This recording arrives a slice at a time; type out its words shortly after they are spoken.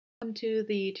Welcome to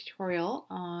the tutorial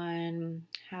on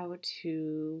how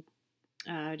to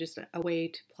just a way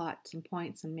to plot some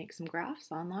points and make some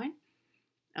graphs online.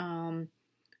 Um,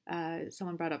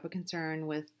 Someone brought up a concern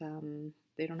with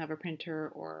they don't have a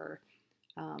printer, or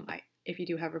if you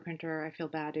do have a printer, I feel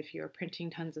bad if you're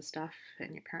printing tons of stuff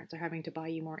and your parents are having to buy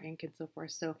you more ink and so forth.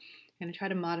 So I'm going to try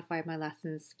to modify my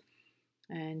lessons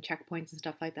and checkpoints and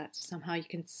stuff like that, so somehow you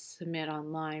can submit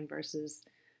online versus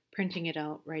printing it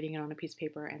out, writing it on a piece of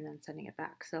paper, and then sending it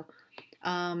back. So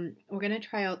we're going to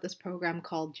try out this program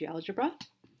called Geogebra.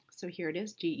 So here it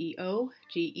is, Geogebra.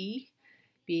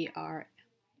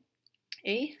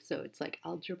 So it's like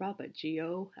algebra, but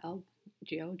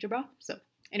Geogebra. So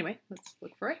anyway, let's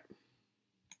look for it.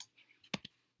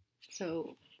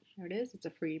 So there it is. It's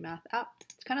a free math app.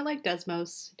 It's kind of like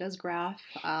Desmos, it does graph.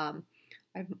 I'm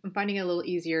finding it a little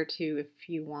easier to, if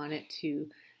you want it to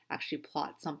actually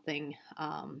plot something,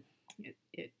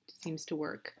 it seems to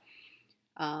work.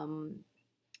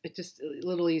 It's just a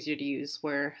little easier to use,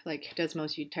 where like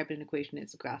Desmos, you type in an equation,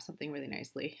 it's graph something really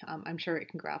nicely. I'm sure it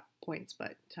can graph points,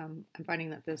 but I'm finding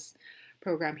that this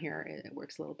program here, it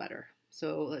works a little better.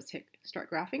 So let's hit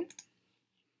start graphing.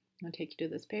 I'll take you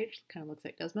to this page. It kind of looks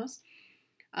like Desmos.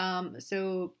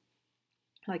 So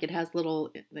like it has the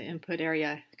input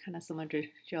area, kind of similar to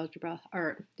GeoGebra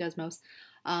or Desmos.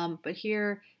 But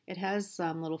here it has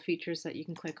some little features that you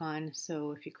can click on.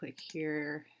 So if you click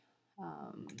here,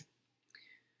 I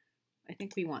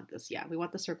think we want this. Yeah, we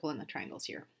want the circle and the triangles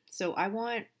here. So I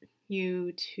want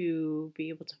you to be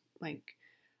able to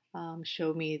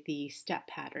show me the step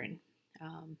pattern.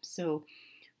 So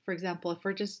for example, if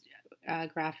we're just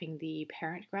graphing the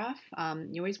parent graph,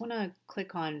 you always want to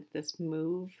click on this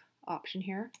move option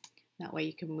here. That way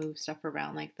you can move stuff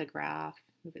around, like the graph,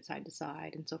 move it side to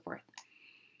side and so forth.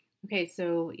 Okay,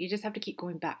 so you just have to keep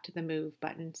going back to the move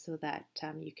button so that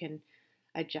you can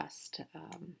adjust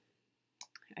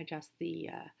the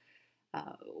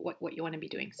what you want to be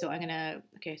doing. So I'm gonna,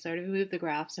 so I already moved the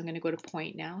graph, so I'm gonna go to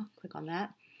point now, click on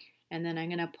that, and then I'm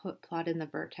gonna plot in the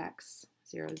vertex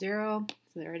 0, 0.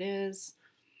 So there it is.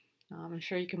 I'm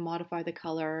sure you can modify the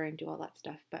color and do all that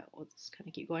stuff, but we'll just kind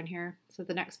of keep going here. So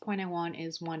the next point I want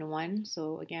is 1, 1.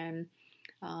 So again,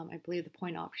 I believe the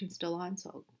point option's still on, so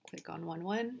I'll click on 1,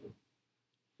 1.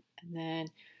 And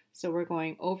then, so we're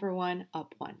going over 1,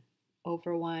 up 1,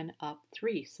 over 1, up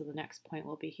 3. So the next point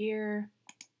will be here,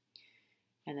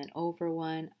 and then over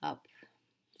 1, up.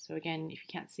 So again, if you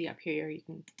can't see up here, you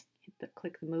can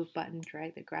click the move button,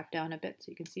 drag the graph down a bit so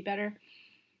you can see better.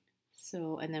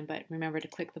 So, and then, but remember to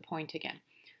click the point again.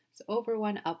 So over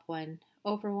 1, up 1,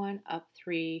 over 1, up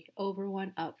 3, over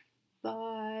 1, up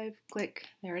 5, click,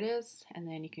 there it is. And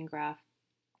then you can graph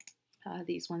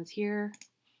these ones here,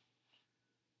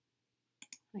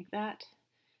 like that.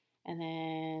 And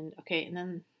then, and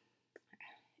then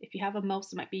if you have a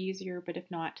mouse, it might be easier, but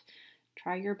if not,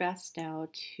 try your best now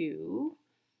to,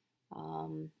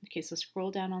 so scroll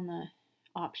down on the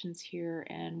options here,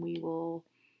 and we will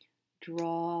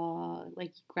draw,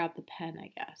 like grab the pen,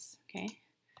 I guess. Okay,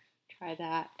 try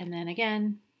that, and then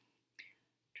again,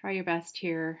 try your best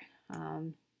here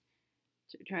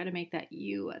to try to make that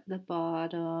U at the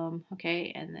bottom.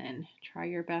 Okay, and then try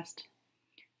your best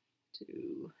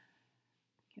to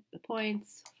get the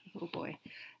points. Oh boy,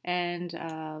 and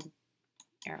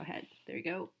arrowhead. There you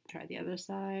go. Try the other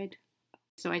side.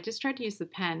 So I just tried to use the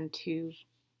pen to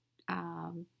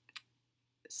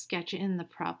sketch in the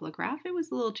parabola graph. It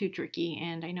was a little too tricky,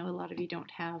 and I know a lot of you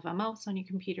don't have a mouse on your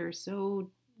computer, so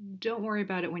don't worry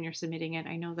about it when you're submitting it.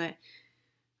 I know that,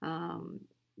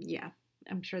 yeah,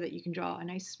 I'm sure that you can draw a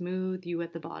nice smooth U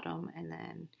at the bottom, and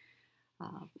then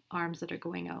arms that are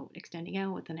going out, extending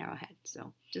out with an arrowhead.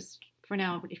 So just for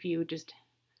now, if you just,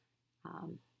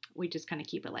 we just kind of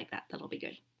keep it like that, that'll be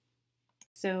good.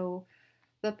 So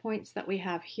the points that we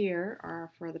have here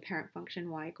are for the parent function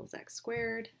y equals x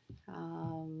squared.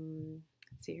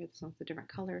 Let's see here, this one's a different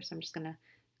color, so I'm just going to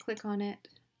click on it,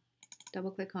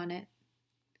 double click on it.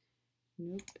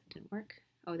 Nope, that didn't work.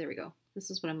 Oh, there we go.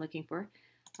 This is what I'm looking for.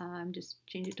 Just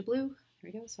change it to blue.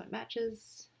 There we go, so it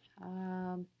matches.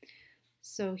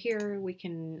 So here we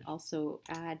can also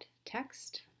add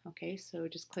text. Okay, so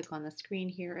just click on the screen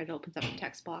here. It opens up a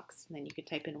text box, and then you could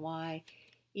type in y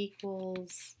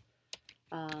equals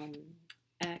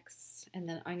x, and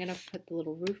then I'm going to put the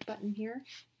little roof button here,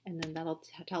 and then that'll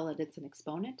tell it it's an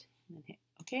exponent, and then hit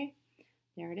OK.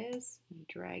 There it is.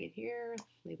 Drag it here,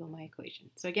 label my equation.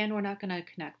 So again, we're not going to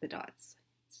connect the dots.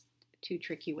 It's too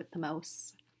tricky with the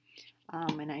mouse,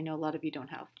 and I know a lot of you don't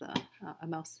have a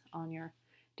mouse on your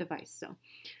device. So,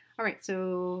 all right,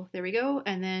 so there we go.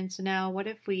 And then, so now what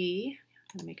if we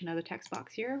I'm gonna make another text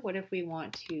box here. What if we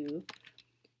want to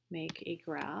make a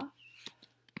graph?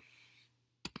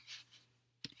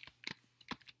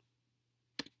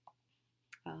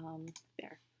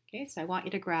 There. Okay, so I want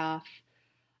you to graph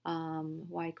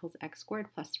y equals x squared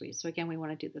plus 3. So again, we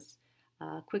want to do this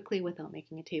quickly without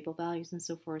making a table of values and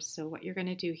so forth. So what you're going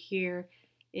to do here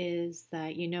is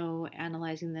that,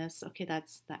 analyzing this, okay,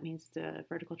 that means the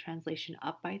vertical translation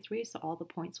up by 3, so all the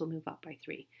points will move up by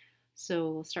 3.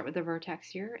 So we'll start with the vertex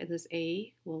here. This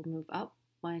A will move up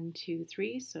 1, 2,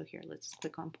 3. So here, let's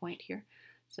click on point here.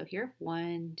 So here,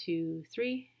 1, 2,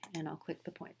 3, and I'll click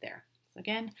the point there. So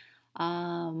again,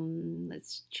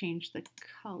 let's change the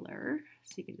color.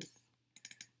 So you can just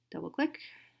double click,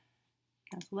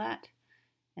 cancel that,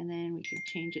 and then we can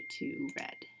change it to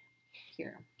red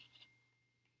here.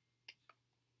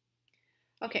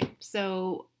 Okay,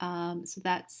 so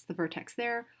that's the vertex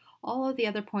there. All of the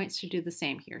other points should do the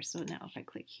same here. So now if I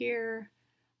click here,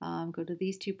 go to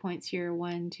these 2 points here,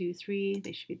 1, 2, 3,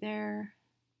 they should be there,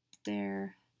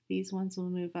 there. These ones will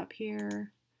move up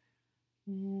here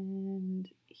and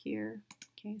here.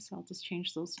 Okay, so I'll just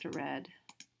change those to red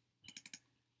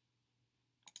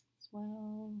as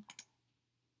well.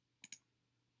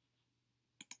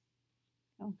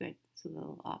 Oh, good. So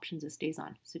the options, it stays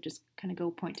on. So just kind of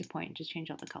go point to point and just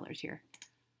change all the colors here.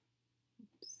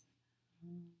 Oops.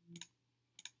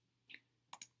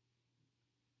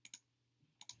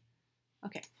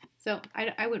 Okay, so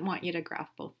I wouldn't want you to graph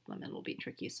both of them. It'll be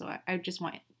tricky. So I just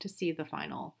want to see the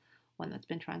final one that's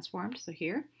been transformed. So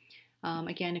here,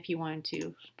 again, if you wanted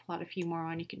to plot a few more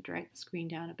on, you can drag the screen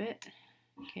down a bit.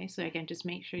 Okay, so again, just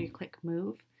make sure you click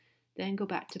move, then go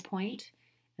back to point,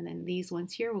 and then these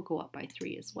ones here will go up by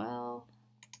 3 as well.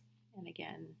 And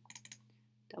again,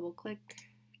 double click,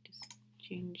 just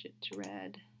change it to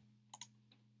red.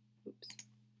 Oops,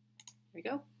 there we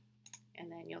go.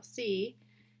 And then you'll see,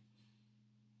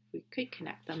 if we could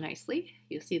connect them nicely,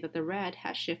 you'll see that the red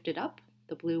has shifted up,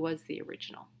 the blue was the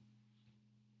original.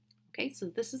 Okay, so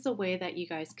this is a way that you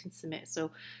guys can submit.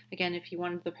 So again, if you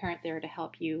wanted the parent there to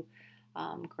help you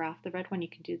graph the red one, you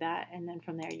can do that. And then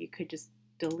from there, you could just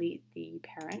delete the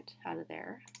parent out of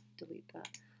there, delete the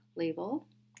label.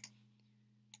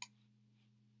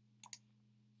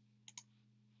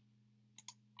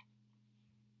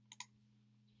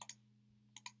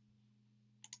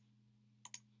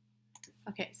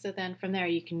 Okay, so then from there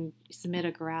you can submit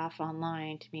a graph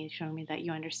online to me, showing me that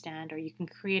you understand, or you can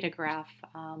create a graph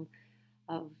of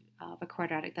a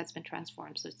quadratic that's been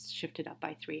transformed, so it's shifted up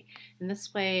by 3. And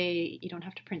this way you don't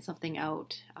have to print something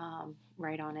out,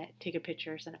 write on it, take a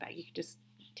picture, send it back. You can just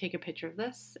take a picture of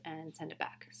this and send it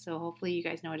back. So hopefully you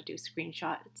guys know how to do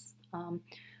screenshots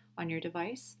on your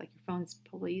device. Like your phone's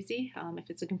probably easy. If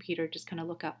it's a computer, just kind of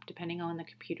look up, depending on the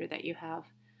computer that you have,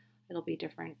 it'll be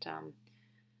different,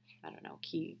 I don't know,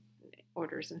 key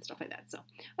orders and stuff like that. So,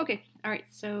 okay, all right,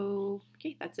 so,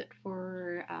 okay, that's it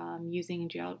for using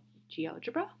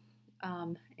GeoGebra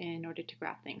in order to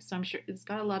graph things. So I'm sure it's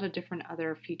got a lot of different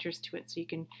other features to it, so you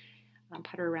can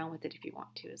putter around with it if you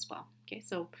want to as well. Okay,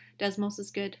 so Desmos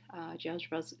is good,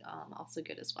 GeoGebra is also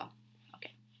good as well.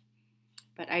 Okay,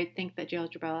 but I think that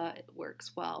GeoGebra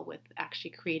works well with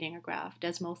actually creating a graph.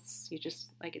 Desmos,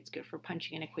 it's good for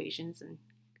punching in equations and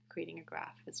creating a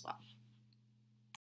graph as well.